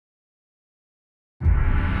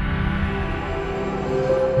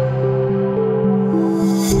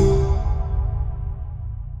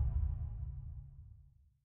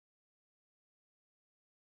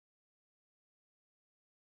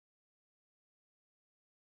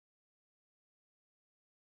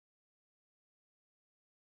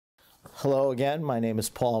Hello again, my name is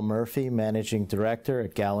Paul Murphy, Managing Director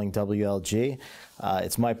at Gowling WLG.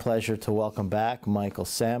 It's my pleasure to welcome back Michael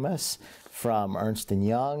Samus from Ernst &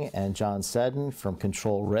 Young and John Seddon from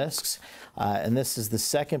Control Risks. And this is the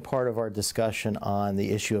second part of our discussion on the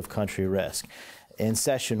issue of country risk. In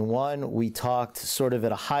session one, we talked sort of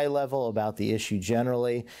at a high level about the issue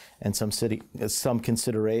generally and some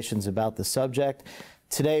considerations about the subject.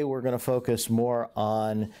 Today, we're going to focus more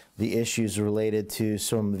on the issues related to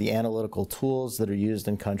some of the analytical tools that are used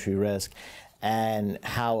in country risk and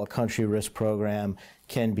how a country risk program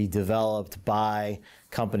can be developed by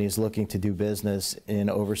companies looking to do business in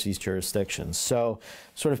overseas jurisdictions. So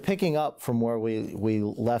sort of picking up from where we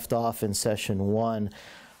left off in session one,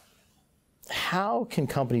 how can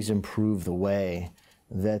companies improve the way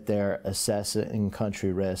that they're assessing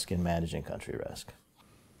country risk and managing country risk?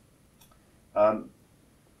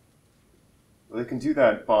 They can do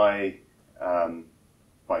that by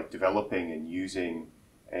developing and using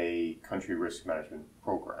a country risk management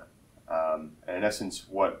program. And in essence,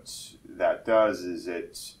 what that does is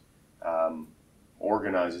it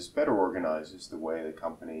better organizes the way the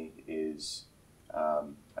company is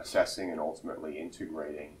assessing and ultimately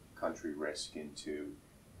integrating country risk into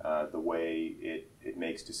the way it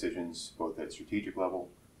makes decisions, both at strategic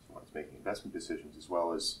level, so when it's making investment decisions, as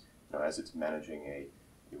well as as it's managing a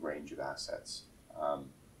range of assets on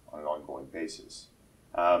an ongoing basis.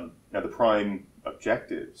 Now, the prime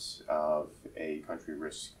objectives of a country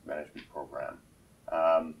risk management program,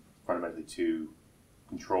 fundamentally to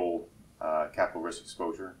control capital risk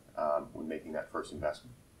exposure when making that first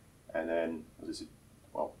investment, and then, as I said,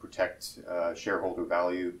 protect shareholder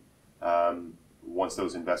value once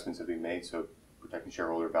those investments have been made, so protecting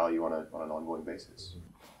shareholder value on an ongoing basis.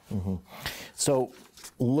 Mm-hmm. So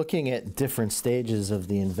looking at different stages of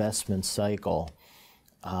the investment cycle,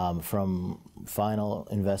 from final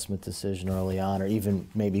investment decision early on, or even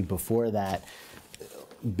maybe before that,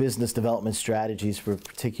 business development strategies for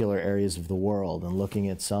particular areas of the world and looking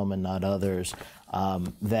at some and not others,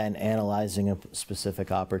 then analyzing a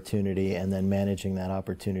specific opportunity and then managing that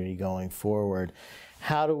opportunity going forward.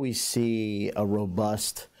 How do we see a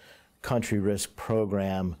robust country risk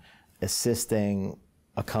program assisting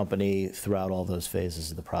a company throughout all those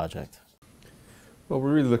phases of the project? Well,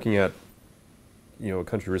 we're really looking at a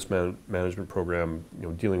country risk management program,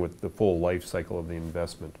 dealing with the full life cycle of the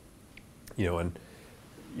investment. And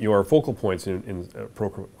our focal points in a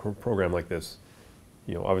program like this,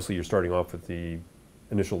 obviously you're starting off with the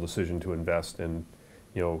initial decision to invest, and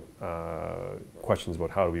questions about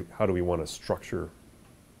how do we want to structure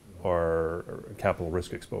our capital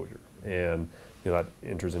risk exposure, and that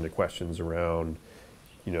enters into questions around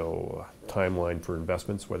timeline for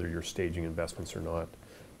investments, whether you're staging investments or not.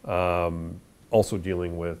 Also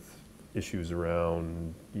dealing with issues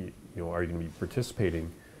around, are you going to be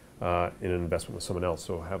participating in an investment with someone else?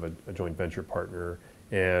 So have a joint venture partner,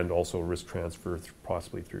 and also risk transfer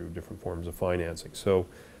possibly through different forms of financing. So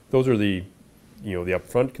those are the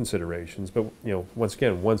upfront considerations. But once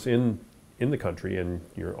again, once in the country and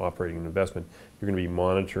you're operating an investment, you're going to be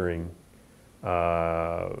monitoring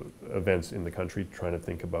events in the country, trying to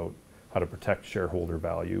think about how to protect shareholder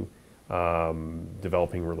value,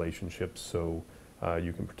 developing relationships so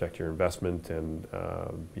you can protect your investment, and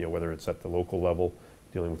whether it's at the local level,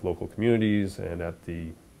 dealing with local communities, and at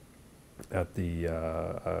the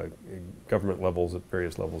government levels, at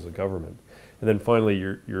various levels of government. And then finally,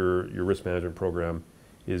 your risk management program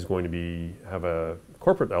is going to have a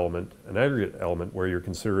corporate element, an aggregate element, where you're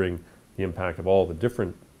considering the impact of all the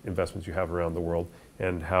different investments you have around the world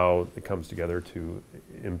and how it comes together to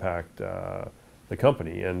impact the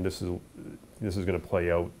company. And this is going to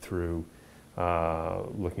play out through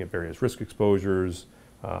looking at various risk exposures,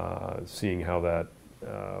 seeing how that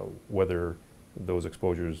whether those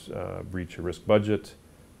exposures breach a risk budget,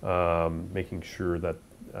 making sure that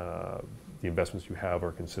the investments you have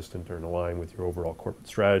are consistent or in line with your overall corporate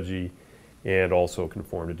strategy, and also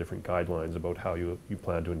conform to different guidelines about how you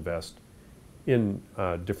plan to invest in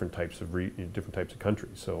different types of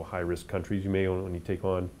countries. So high-risk countries, you may only take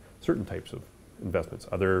on certain types of investments.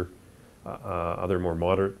 Other more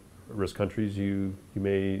moderate risk countries, you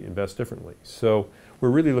may invest differently. So we're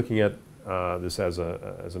really looking at this as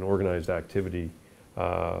an organized activity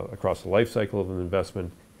across the life cycle of an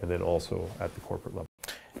investment, and then also at the corporate level.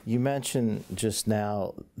 You mentioned just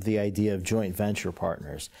now the idea of joint venture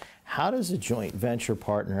partners. How does a joint venture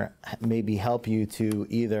partner maybe help you to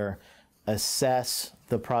either assess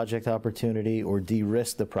the project opportunity or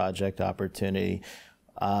de-risk the project opportunity,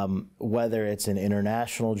 whether it's an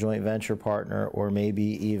international joint venture partner or maybe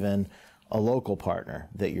even a local partner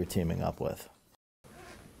that you're teaming up with?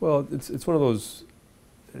 Well, it's one of those.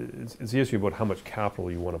 It's the issue about how much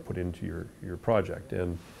capital you want to put into your project,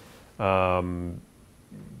 and for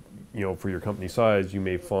your company size, you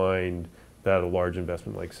may find that a large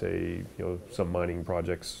investment, like say, some mining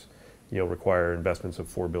projects, require investments of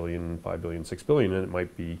 $4 billion, $5 billion, $6 billion, and it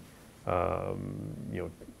might be,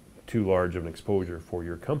 too large of an exposure for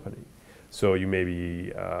your company. So you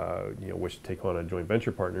maybe, wish to take on a joint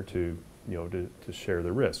venture partner to share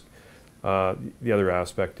the risk. The other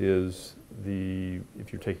aspect is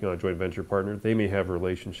if you're taking on a joint venture partner, they may have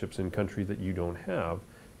relationships in country that you don't have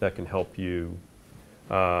that can help you,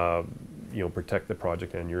 protect the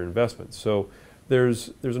project and your investments. So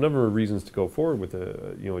there's a number of reasons to go forward with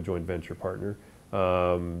a joint venture partner.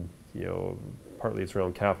 Partly it's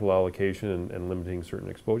around capital allocation and limiting certain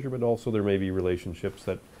exposure, but also there may be relationships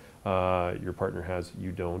that your partner has that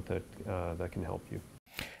you don't, that can help you.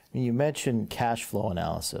 You mentioned cash flow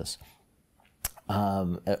analysis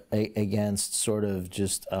against sort of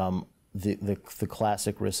just the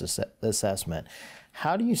classic risk assessment.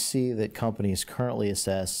 How do you see that companies currently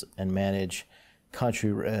assess and manage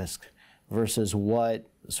country risk versus what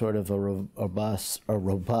sort of a robust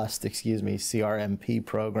CRMP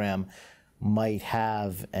program might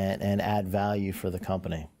have and add value for the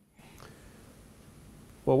company?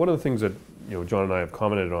 Well, one of the things that John and I have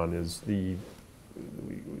commented on is when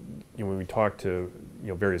we talk to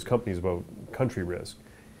various companies about country risk,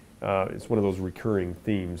 it's one of those recurring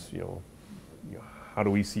themes. How do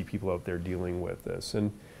we see people out there dealing with this?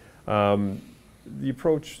 And the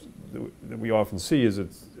approach that we often see is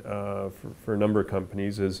for a number of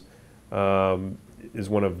companies is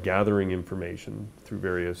one of gathering information through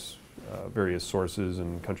various sources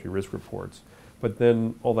and country risk reports. But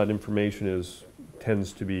then all that information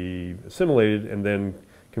tends to be assimilated and then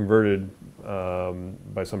converted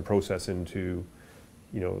by some process into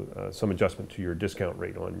some adjustment to your discount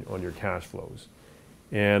rate on your cash flows.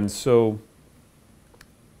 And so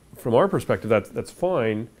from our perspective, that's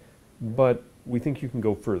fine, but we think you can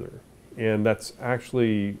go further. And that's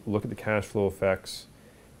actually look at the cash flow effects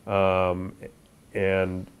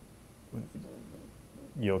and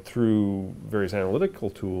through various analytical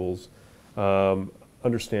tools,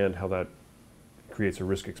 understand how that creates a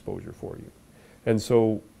risk exposure for you. And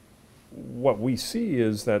so what we see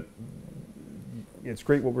is that it's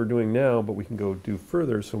great what we're doing now, but we can go do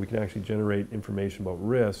further so we can actually generate information about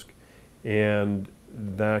risk, and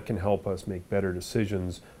that can help us make better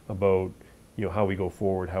decisions about how we go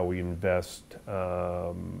forward, how we invest,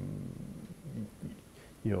 and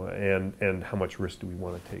how much risk do we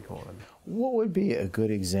want to take on. What would be a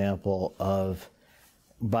good example of,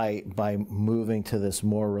 by moving to this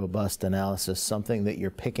more robust analysis, something that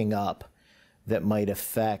you're picking up that might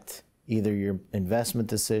affect either your investment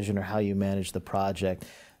decision or how you manage the project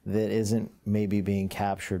that isn't maybe being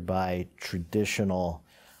captured by traditional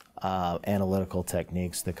analytical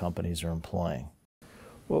techniques that companies are employing?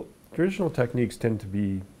 Well, traditional techniques tend to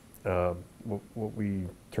be what we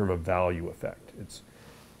term a value effect.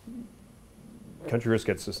 Country risk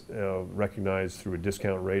gets recognized through a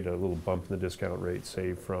discount rate, a little bump in the discount rate,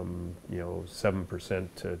 say from 7%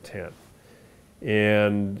 to 10%.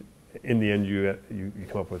 And in the end, you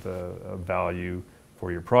come up with a value for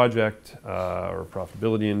your project or a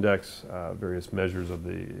profitability index, various measures of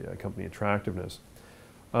the company attractiveness.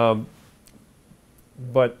 But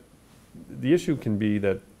the issue can be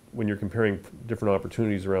that when you're comparing different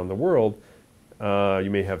opportunities around the world, you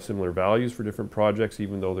may have similar values for different projects,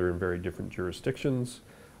 even though they're in very different jurisdictions.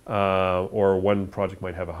 Or one project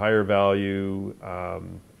might have a higher value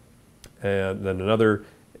than another,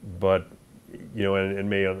 but and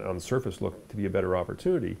may on the surface look to be a better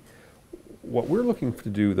opportunity. What we're looking to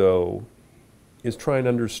do, though, is try and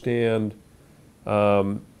understand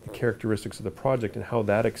the characteristics of the project and how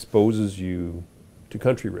that exposes you to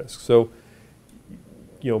country risk. So,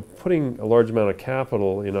 putting a large amount of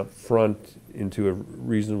capital in up front into a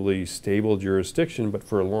reasonably stable jurisdiction, but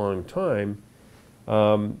for a long time,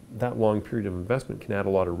 that long period of investment can add a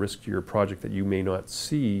lot of risk to your project that you may not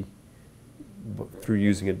see through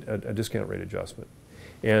using a discount rate adjustment.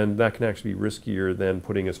 And that can actually be riskier than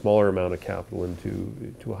putting a smaller amount of capital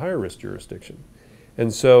into a higher risk jurisdiction.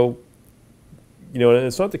 And so, and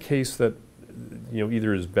it's not the case that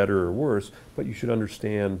either is better or worse, but you should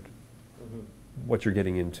understand what you're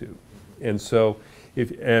getting into. And so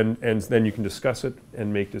and then you can discuss it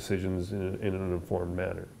and make decisions in an informed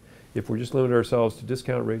manner. If we just limit ourselves to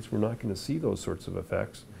discount rates, we're not going to see those sorts of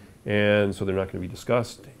effects, and so they're not going to be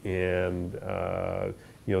discussed, and the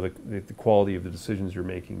quality of the decisions you're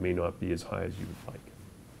making may not be as high as you would like.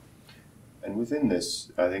 And within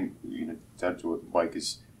this, I think to what Mike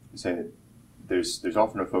is saying, that there's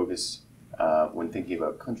often a focus when thinking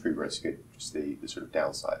about country risk at just the sort of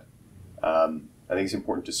downside. I think it's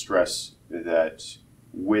important to stress that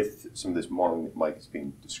with some of this modeling that Mike has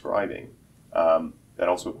been describing, that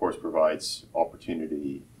also, of course, provides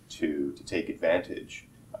opportunity to take advantage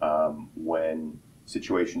when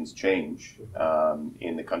situations change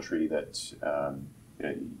in the country that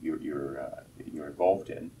you're involved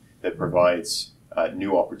in. That provides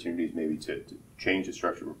new opportunities, maybe to change the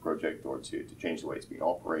structure of a project or to change the way it's being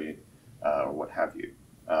operated, or what have you.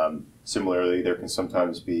 Similarly, there can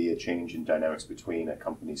sometimes be a change in dynamics between a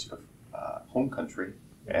company's sort of home country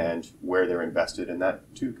and where they're invested, and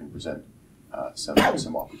that too can present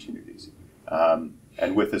some opportunities.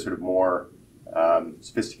 And with a sort of more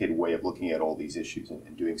sophisticated way of looking at all these issues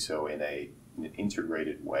and doing so in an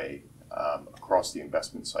integrated way across the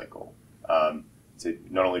investment cycle, so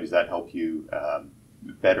not only does that help you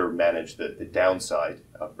better manage the downside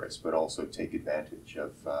of risk, but also take advantage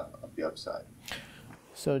of the upside.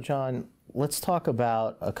 So, John, let's talk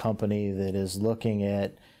about a company that is looking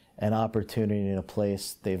at an opportunity in a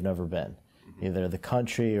place they've never been, either the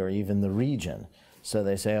country or even the region. So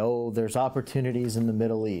they say, oh, there's opportunities in the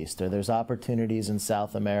Middle East, or there's opportunities in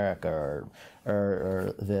South America,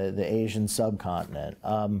 or the Asian subcontinent.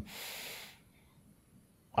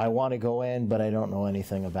 I want to go in, but I don't know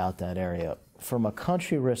anything about that area. From a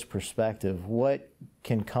country risk perspective, what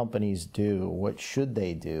can companies do? What should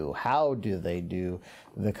they do? How do they do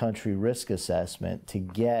the country risk assessment to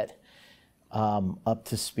get up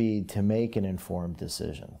to speed to make an informed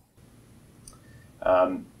decision?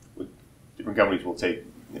 Different companies will take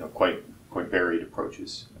quite varied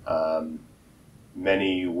approaches.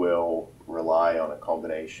 Many will rely on a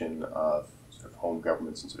combination of sort of home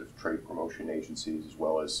governments and sort of trade promotion agencies, as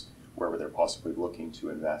well as wherever they're possibly looking to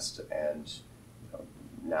invest, and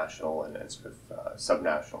national and sort of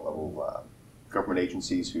subnational level government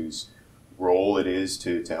agencies whose role it is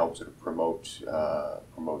to help sort of promote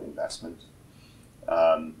investment.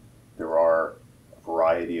 There are a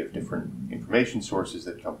variety of different information sources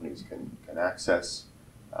that companies can access.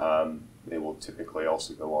 They will typically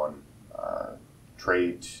also go on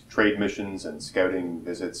trade missions and scouting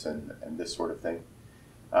visits and this sort of thing.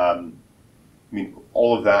 I mean,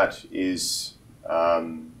 all of that is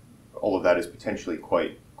potentially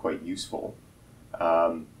quite useful.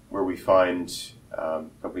 Where we find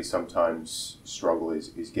companies sometimes struggle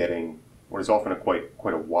is getting what is often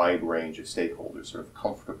quite a wide range of stakeholders sort of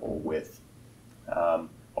comfortable with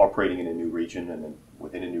operating in a new region, and then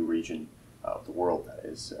within a new region of the world, that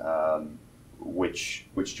is, which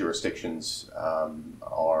jurisdictions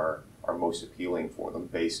are most appealing for them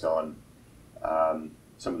based on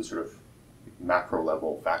some of the sort of macro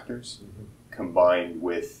level factors, combined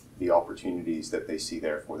with the opportunities that they see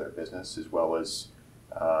there for their business, as well as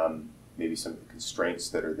maybe some of the constraints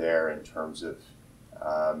that are there in terms of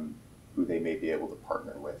who they may be able to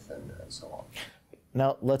partner with, and so on.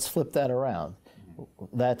 Now, let's flip that around.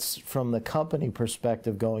 That's from the company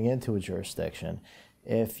perspective going into a jurisdiction.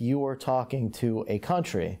 If you are talking to a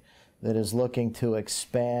country that is looking to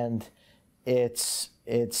expand its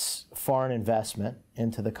foreign investment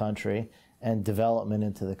into the country and development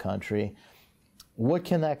into the country, what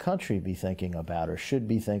can that country be thinking about or should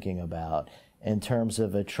be thinking about in terms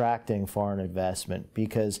of attracting foreign investment?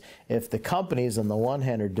 Because if the companies on the one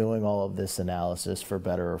hand are doing all of this analysis, for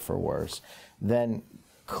better or for worse, then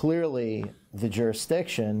clearly the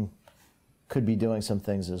jurisdiction could be doing some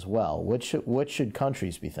things as well. What should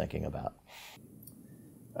countries be thinking about?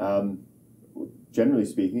 Generally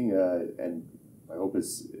speaking, and I hope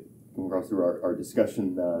it's come across through our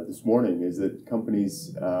discussion this morning, is that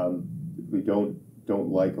companies we don't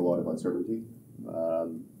like a lot of uncertainty.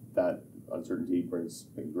 That uncertainty brings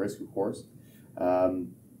risk, of course,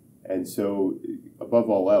 and so above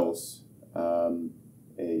all else,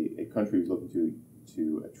 a country who's looking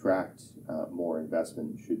to attract more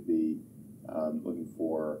investment should be looking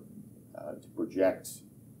for to project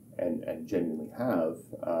and genuinely have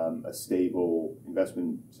a stable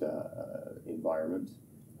investment environment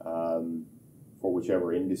for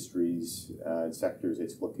whichever industries and sectors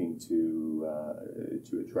it's looking to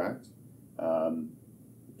attract.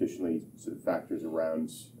 Additionally, sort of factors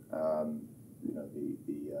around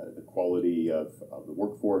the quality of the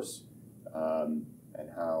workforce, and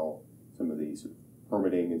how some of the sort of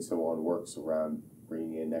permitting and so on works around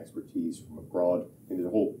bringing in expertise from abroad. And there's a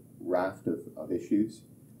whole raft of issues.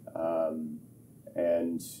 And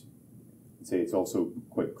I'd say it's also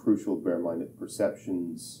quite crucial to bear in mind that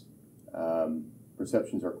perceptions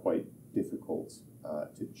are quite difficult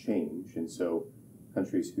to change. And so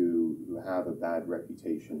countries who have a bad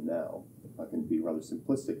reputation now, I can be rather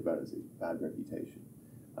simplistic about it as a bad reputation,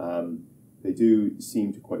 they do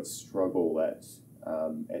seem to quite struggle at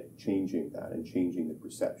changing that and changing the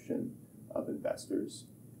perception of investors.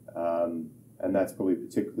 And that's probably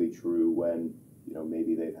particularly true when, you know,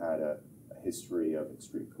 maybe they've had a history of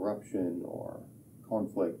extreme corruption or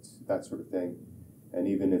conflict, that sort of thing. And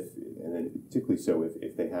even if, and then particularly so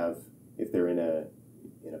if they're in a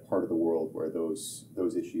part of the world where those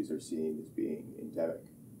issues are seen as being endemic,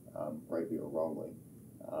 rightly or wrongly,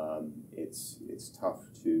 it's tough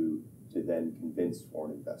to then convince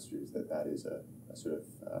foreign investors that is a sort of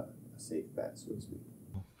a safe bet, so to speak.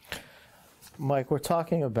 Mike, we're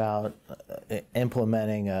talking about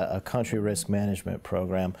implementing a country risk management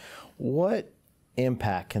program. What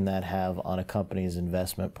impact can that have on a company's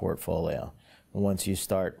investment portfolio once you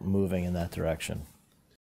start moving in that direction?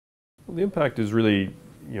 Well, the impact is really,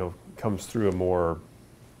 comes through a more,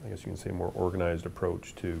 I guess you can say, more organized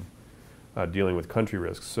approach to dealing with country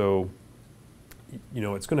risks. So,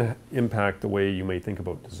 it's going to impact the way you may think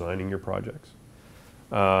about designing your projects.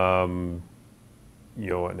 And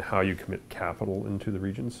how you commit capital into the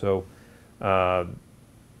region. So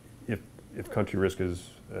if country risk is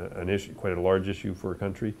an issue, quite a large issue for a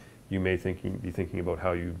country, you may be thinking about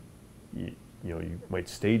how you might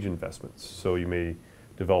stage investments. So you may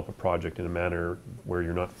develop a project in a manner where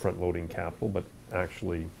you're not front-loading capital, but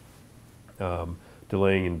actually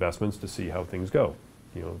delaying investments to see how things go.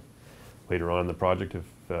 Later on in the project, if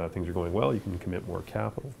things are going well, you can commit more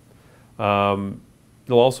capital.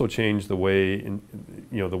 It'll also change the way in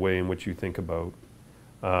which you think about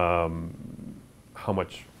how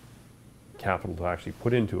much capital to actually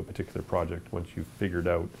put into a particular project once you've figured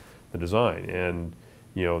out the design. And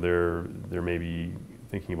there may be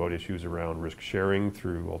thinking about issues around risk sharing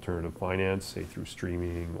through alternative finance, say through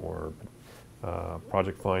streaming or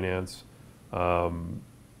project finance. And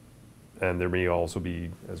there may also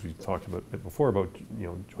be, as we talked about a bit before, about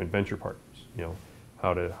joint venture partners.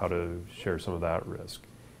 How to share some of that risk.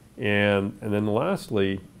 And then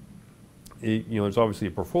lastly, there's obviously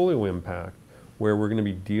a portfolio impact where we're going to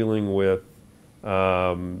be dealing with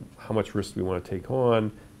how much risk we want to take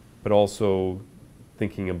on, but also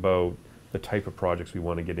thinking about the type of projects we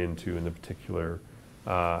want to get into in the particular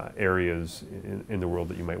areas in the world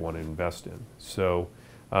that you might want to invest in. So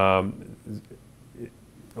a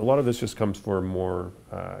lot of this just comes for a more,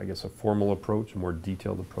 I guess, a formal approach, a more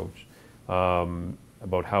detailed approach.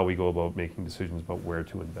 About how we go about making decisions about where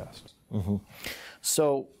to invest. Mm-hmm.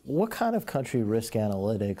 So what kind of country risk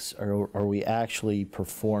analytics are we actually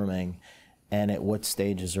performing, and at what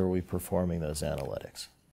stages are we performing those analytics?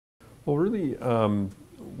 Well, really,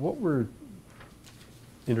 what we're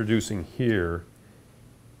introducing here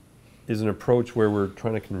is an approach where we're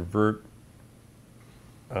trying to convert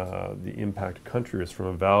the impact of country risk from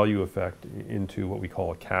a value effect into what we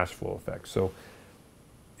call a cash flow effect. So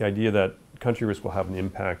the idea that country risk will have an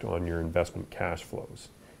impact on your investment cash flows,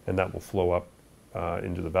 and that will flow up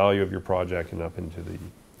into the value of your project and up into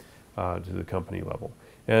the company level.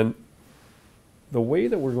 And the way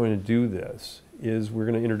that we're going to do this is we're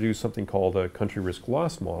going to introduce something called a country risk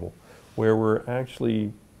loss model, where we're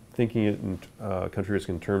actually thinking it in country risk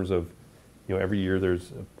in terms of, every year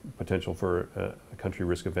there's a potential for a country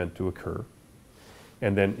risk event to occur,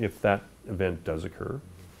 and then if that event does occur,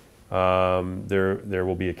 there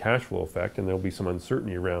will be a cash flow effect, and there will be some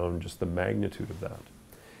uncertainty around just the magnitude of that.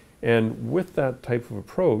 And with that type of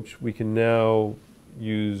approach, we can now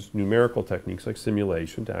use numerical techniques like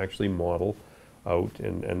simulation to actually model out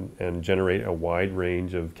and generate a wide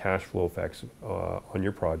range of cash flow effects on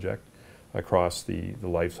your project across the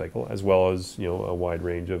life cycle, as well as a wide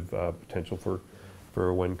range of potential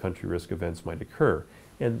for when country risk events might occur.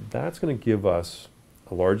 And that's going to give us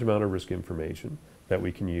a large amount of risk information that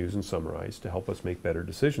we can use and summarize to help us make better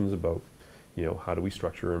decisions about, how do we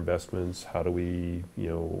structure our investments, how do we,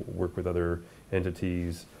 work with other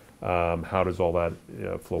entities, how does all that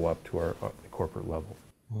flow up to our corporate level.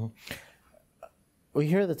 Mm-hmm. We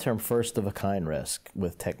hear the term first-of-a-kind risk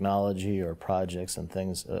with technology or projects and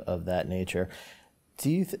things of that nature. Do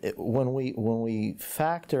you, when we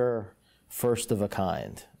factor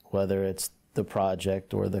first-of-a-kind, whether it's the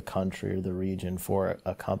project or the country or the region for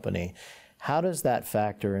a company, how does that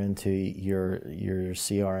factor into your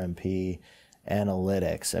CRMP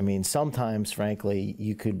analytics? I mean, sometimes, frankly,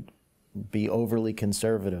 you could be overly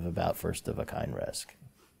conservative about first-of-a-kind risk,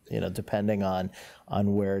 depending on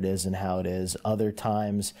where it is and how it is. Other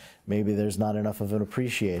times, maybe there's not enough of an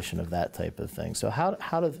appreciation of that type of thing. So how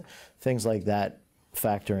do things like that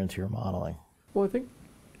factor into your modeling? Well, I think,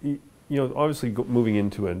 obviously moving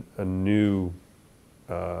into a new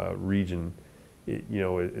region,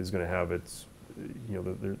 is going to have its,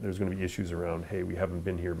 there's going to be issues around, hey, we haven't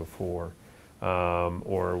been here before,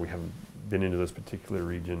 or we haven't been into this particular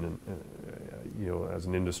region, and, as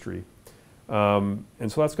an industry, and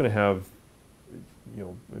so that's going to have,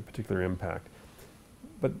 a particular impact.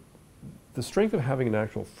 But the strength of having an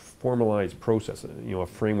actual formalized process, a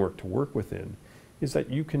framework to work within, is that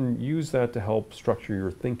you can use that to help structure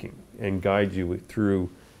your thinking and guide you through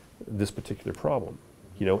this particular problem,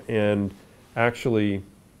 and actually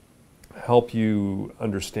help you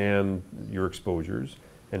understand your exposures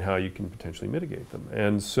and how you can potentially mitigate them.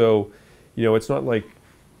 And so, it's not like,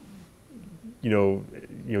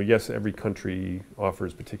 yes, every country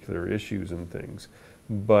offers particular issues and things,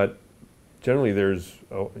 but generally there's,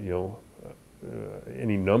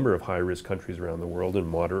 any number of high-risk countries around the world, and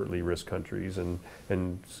moderately risk countries, and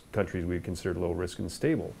countries we consider low risk and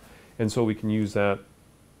stable. And so we can use that,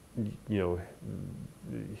 the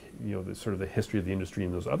sort of the history of the industry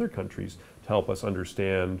in those other countries to help us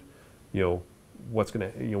understand, what's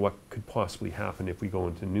going to, what could possibly happen if we go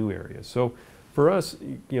into new areas. So for us,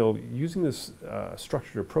 using this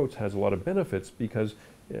structured approach has a lot of benefits because,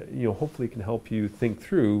 hopefully it can help you think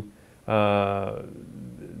through the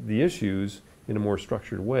issues in a more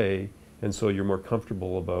structured way, and so you're more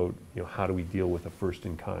comfortable about, how do we deal with a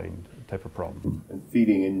first-in-kind type of problem. And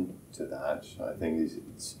feeding into that, I think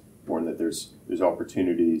it's important that there's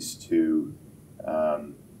opportunities to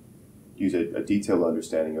use a detailed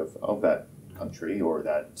understanding of that country or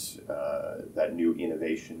that new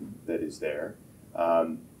innovation that is there,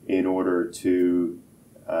 in order to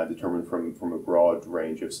determine from a broad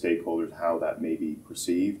range of stakeholders how that may be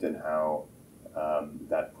perceived and how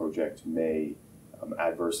that project may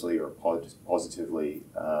adversely or positively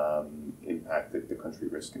impact the country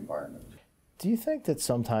risk environment. Do you think that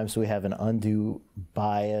sometimes we have an undue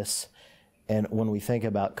bias, and when we think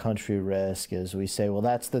about country risk, is we say, well,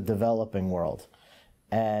 that's the developing world,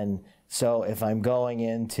 and so if I'm going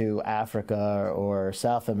into Africa or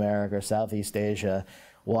South America or Southeast Asia,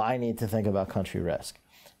 well, I need to think about country risk.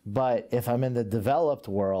 But if I'm in the developed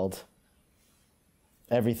world,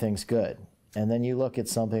 everything's good. And then you look at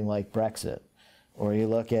something like Brexit, or you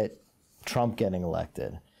look at Trump getting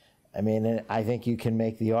elected. I mean, I think you can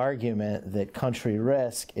make the argument that country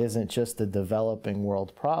risk isn't just a developing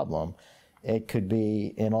world problem. It could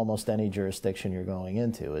be in almost any jurisdiction you're going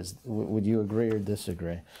into. Would you agree or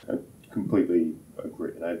disagree? I completely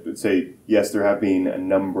agree. And I would say, yes, there have been a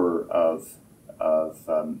number of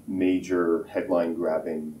major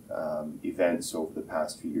headline-grabbing events over the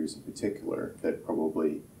past few years in particular that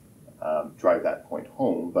probably drive that point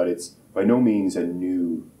home, but it's by no means a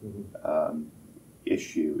new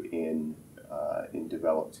issue in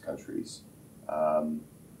developed countries.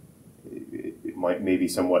 It might maybe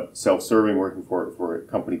somewhat self-serving, working for a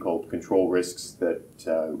company called Control Risks, that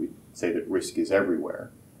we say that risk is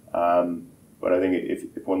everywhere. But I think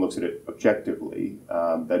if one looks at it objectively,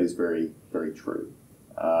 that is very, very true.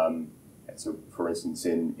 And so, for instance,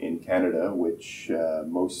 in Canada, which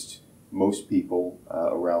most people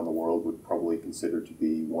around the world would probably consider to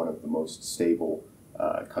be one of the most stable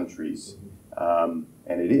countries, and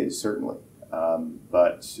it is certainly.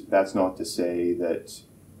 But that's not to say that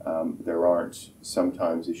there aren't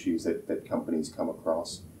sometimes issues that companies come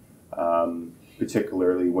across,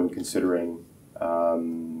 particularly when considering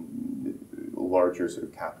larger sort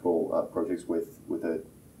of capital projects with a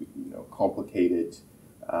complicated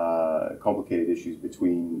issues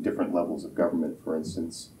between different levels of government, for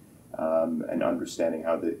instance, and understanding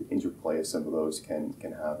how the interplay of some of those can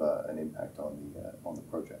have an impact on the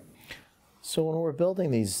project. So when we're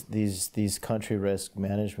building these country risk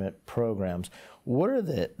management programs, what are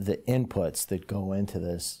the inputs that go into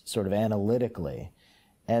this sort of analytically?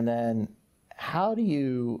 And then how do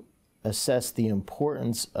you assess the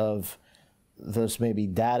importance of those maybe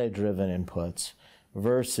data-driven inputs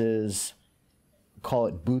versus, call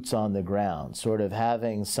it boots on the ground, sort of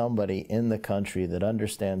having somebody in the country that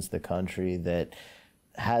understands the country, that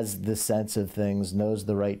has the sense of things, knows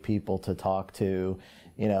the right people to talk to,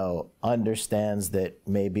 understands that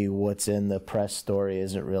maybe what's in the press story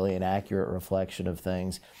isn't really an accurate reflection of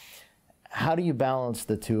things. How do you balance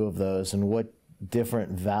the two of those, and what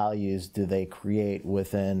different values do they create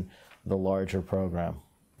within the larger program?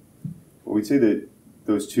 Well, we'd say that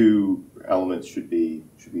those two elements should be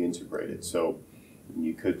integrated. So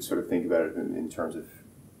you could sort of think about it in terms of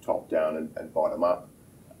top down and bottom up,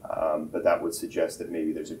 but that would suggest that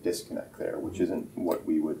maybe there's a disconnect there, which isn't what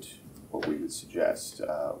we would suggest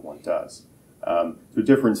one does. So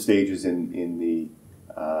different stages in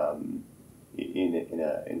an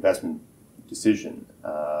investment decision,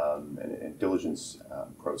 and diligence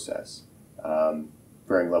process.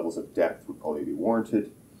 Varying levels of depth would probably be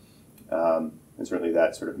warranted, and certainly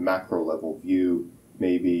that sort of macro level view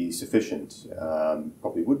may be sufficient,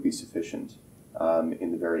 probably would be sufficient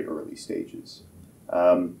in the very early stages.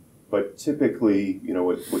 But typically,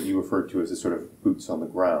 what you referred to as the sort of boots on the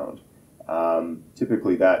ground,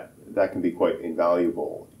 typically that can be quite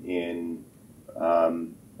invaluable in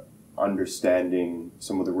understanding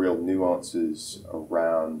some of the real nuances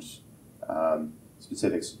around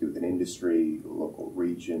specifics to do with an industry, local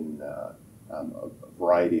region, a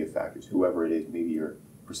variety of factors, whoever it is, maybe your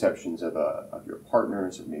perceptions of your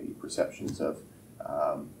partners, or maybe perceptions of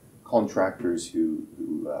contractors who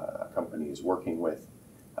a company is working with,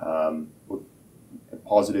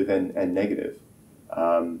 positive and negative,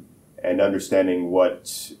 and understanding what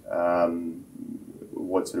sort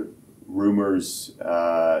of rumors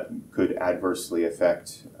could adversely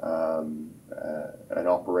affect an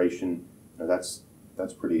operation. That's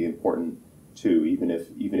pretty important too, even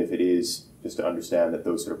if it is just to understand that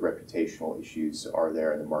those sort of reputational issues are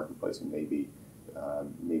there in the marketplace, and maybe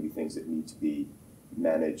things that need to be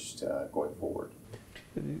managed going forward.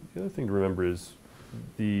 The other thing to remember is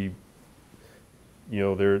you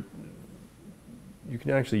can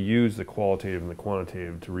actually use the qualitative and the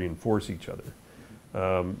quantitative to reinforce each other.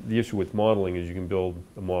 The issue with modeling is you can build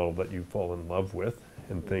a model that you fall in love with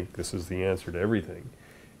and think this is the answer to everything.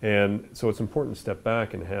 And so it's important to step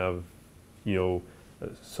back and have,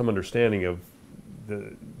 some understanding of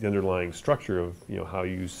the underlying structure of, how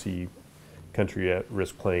you see country at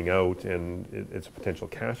risk playing out and its potential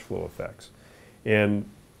cash flow effects. And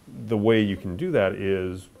the way you can do that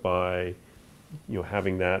is by,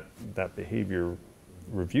 having that behavior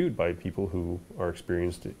reviewed by people who are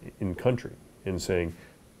experienced in country and saying,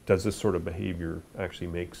 does this sort of behavior actually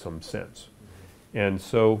make some sense? And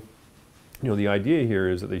so, the idea here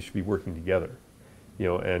is that they should be working together,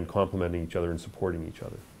 and complementing each other and supporting each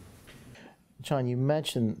other. John, you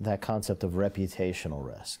mentioned that concept of reputational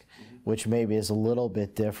risk, which maybe is a little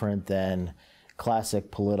bit different than classic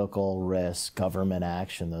political risk, government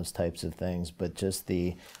action, those types of things, but just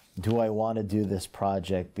do I want to do this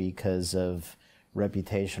project because of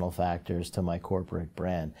reputational factors to my corporate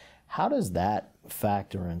brand? How does that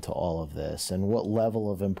factor into all of this, and what level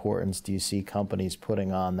of importance do you see companies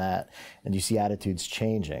putting on that, and do you see attitudes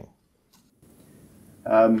changing?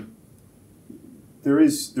 There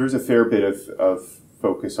is a fair bit of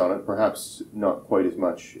focus on it, perhaps not quite as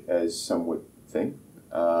much as some would think.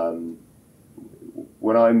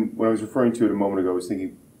 When I was referring to it a moment ago, I was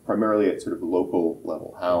thinking primarily at sort of a local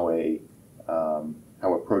level, how a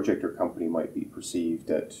project or company might be perceived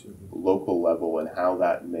at local level, and how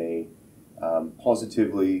that may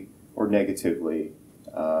positively or negatively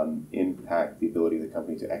impact the ability of the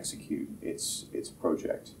company to execute its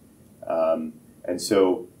project. And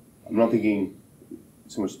so I'm not thinking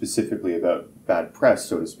so much specifically about bad press,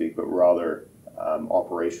 so to speak, but rather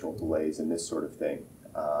operational delays and this sort of thing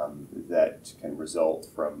that can result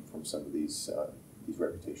from some of these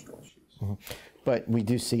reputational issues. Mm-hmm. But we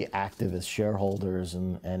do see activist shareholders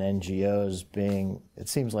and NGOs being, it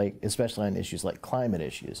seems like, especially on issues like climate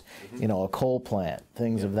issues, a coal plant,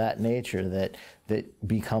 things of that nature that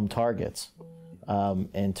become targets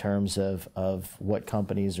in terms of what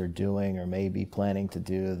companies are doing or maybe planning to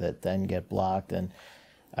do that then get blocked. And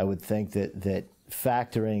I would think that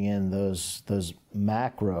factoring in those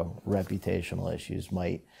macro reputational issues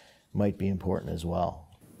might be important as well.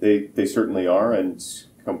 They certainly are, and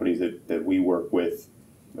companies that we work with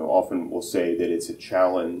often will say that it's a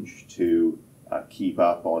challenge to keep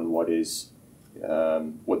up on what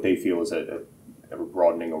they feel is a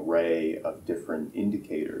broadening array of different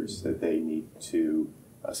indicators that they need to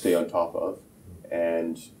stay on top of,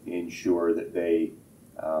 and ensure that they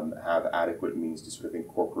have adequate means to sort of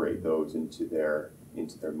incorporate those into their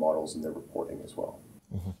models and their reporting as well.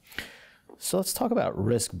 Mm-hmm. So let's talk about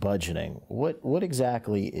risk budgeting. What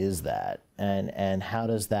exactly is that, and how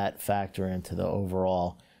does that factor into the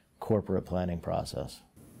overall corporate planning process?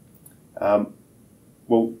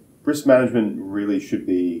 Well, risk management really should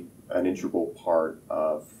be an integral part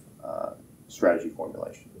of strategy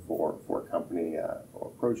formulation for a company or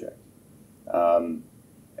a project.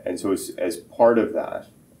 And so as part of that,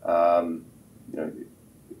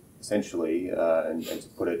 essentially, and to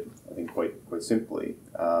put it, I think, quite simply,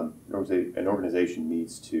 an organization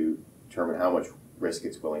needs to determine how much risk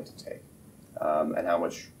it's willing to take, and how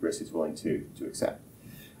much risk it's willing to accept.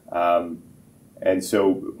 And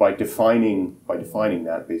so by defining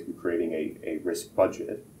that, basically creating a risk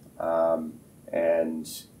budget,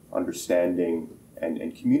 and understanding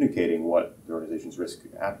and communicating what the organization's risk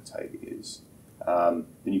appetite is, then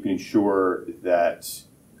you can ensure that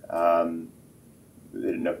that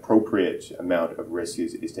an appropriate amount of risk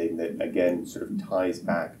is taken that, again, sort of ties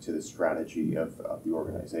back to the strategy of the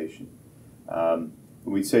organization.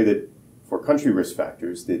 We'd say that for country risk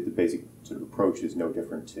factors, the basic sort of approach is no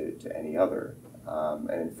different to any other.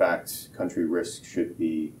 And in fact, country risk should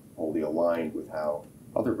be wholly aligned with how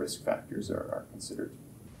other risk factors are considered.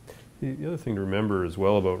 The other thing to remember as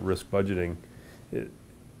well about risk budgeting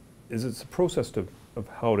is it's a process of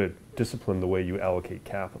how to discipline the way you allocate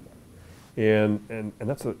capital. And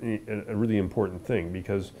that's a really important thing,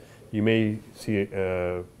 because you may see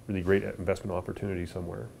a really great investment opportunity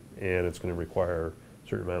somewhere, and it's going to require a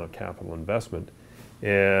certain amount of capital investment,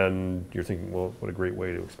 and you're thinking, well, what a great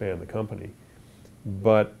way to expand the company.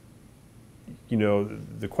 But, you know,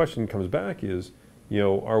 the question comes back is, you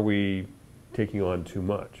know, are we taking on too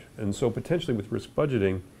much? And so potentially with risk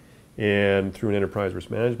budgeting and through an enterprise risk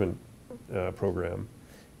management program,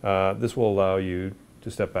 this will allow you to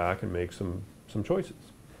step back and make some choices,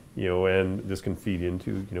 you know, and this can feed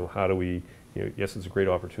into, you know, how do we, you know, yes, it's a great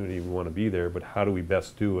opportunity, we want to be there, but how do we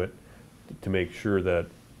best do it to make sure that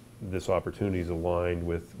this opportunity is aligned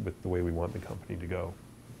with the way we want the company to go.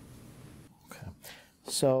 Okay.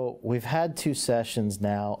 So we've had 2 sessions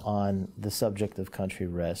now on the subject of country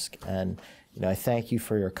risk, and you know, I thank you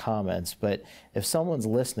for your comments, but if someone's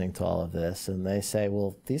listening to all of this and they say,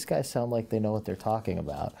 well, these guys sound like they know what they're talking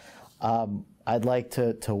about, I'd like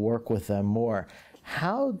to work with them more.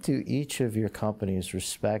 How do each of your companies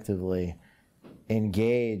respectively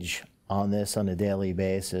engage on this on a daily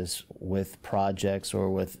basis with projects or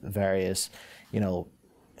with various, you know,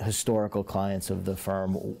 historical clients of the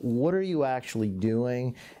firm? What are you actually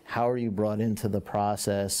doing? How are you brought into the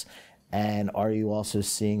process? And are you also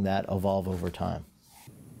seeing that evolve over time?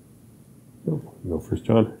 Go first,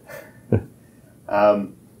 John.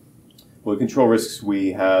 Well, control risks,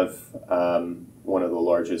 we have one of the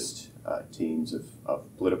largest teams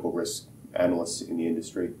of political risk analysts in the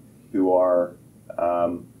industry who are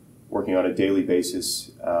working on a daily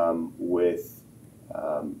basis with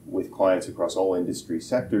clients across all industry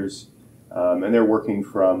sectors, and they're working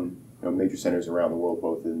from, you know, major centers around the world,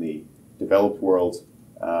 both in the developed world,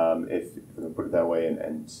 if we're going to put it that way,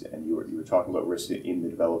 and you were talking about risk in the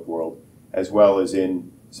developed world, as well as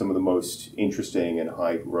in some of the most interesting and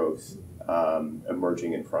high growth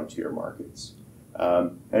emerging and frontier markets.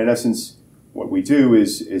 And in essence, what we do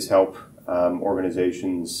is help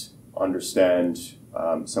organizations understand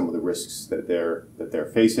some of the risks that they're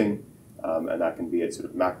facing, and that can be at sort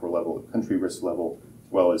of macro level, country risk level,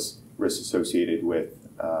 as well as risks associated with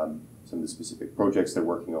some of the specific projects they're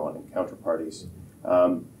working on and counterparties.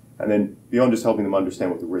 And then beyond just helping them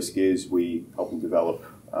understand what the risk is, we help them develop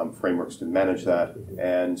frameworks to manage that.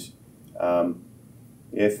 And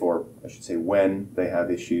if, or I should say when, they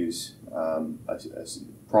have issues,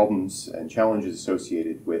 problems and challenges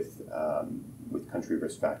associated with country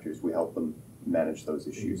risk factors, we help them manage those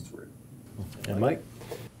issues through. And Mike?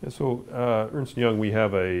 Yeah, so Ernst & Young, we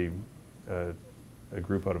have a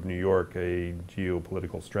group out of New York, a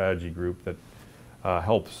geopolitical strategy group that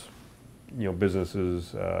helps, you know,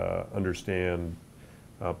 businesses understand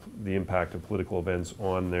the impact of political events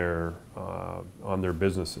on their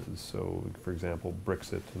businesses. So, for example,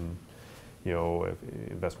 Brexit and, you know,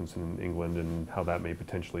 investments in England and how that may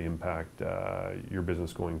potentially impact your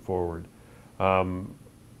business going forward.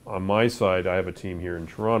 On my side, I have a team here in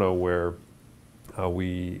Toronto where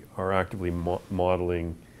we are actively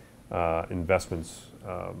modeling investments.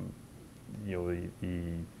 You know,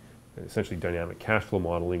 the essentially dynamic cash flow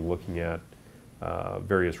modeling, looking at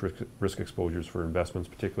various risk exposures for investments,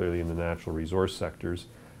 particularly in the natural resource sectors,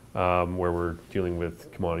 where we're dealing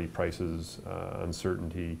with commodity prices,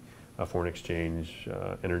 uncertainty, foreign exchange,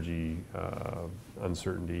 energy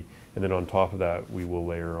uncertainty, and then on top of that, we will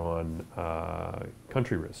layer on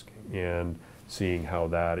country risk and seeing how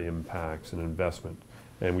that impacts an investment.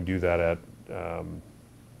 And we do that at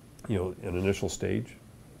you know, an initial stage.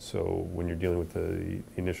 So when you're dealing with the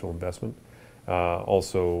initial investment,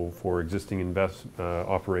 also for existing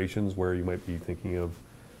operations where you might be thinking of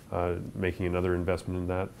making another investment in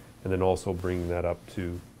that, and then also bringing that up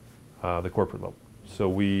to the corporate level. So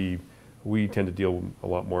we tend to deal a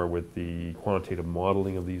lot more with the quantitative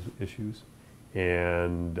modeling of these issues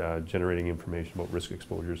and generating information about risk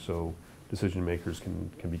exposure, so decision makers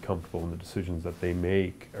can be comfortable in the decisions that they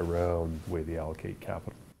make around the way they allocate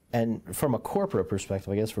capital. And from a corporate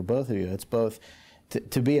perspective, I guess for both of you, it's both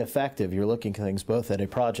to be effective, you're looking at things both at a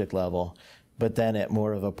project level, but then at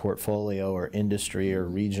more of a portfolio or industry or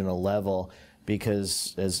regional level,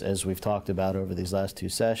 because as we've talked about over these last 2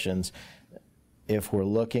 sessions, if we're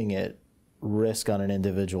looking at risk on an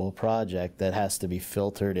individual project that has to be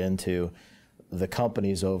filtered into the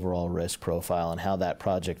company's overall risk profile and how that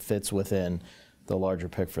project fits within the larger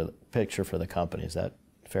picture for the company. Is that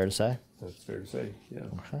fair to say? That's fair to say, yeah.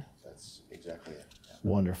 Okay. That's exactly it. Yeah.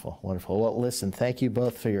 Wonderful, wonderful. Well, listen, thank you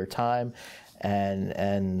both for your time,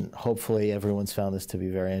 and hopefully everyone's found this to be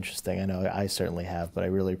very interesting. I know I certainly have, but I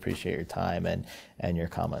really appreciate your time and your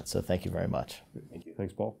comments, so thank you very much. Thank you.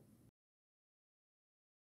 Thanks, Paul.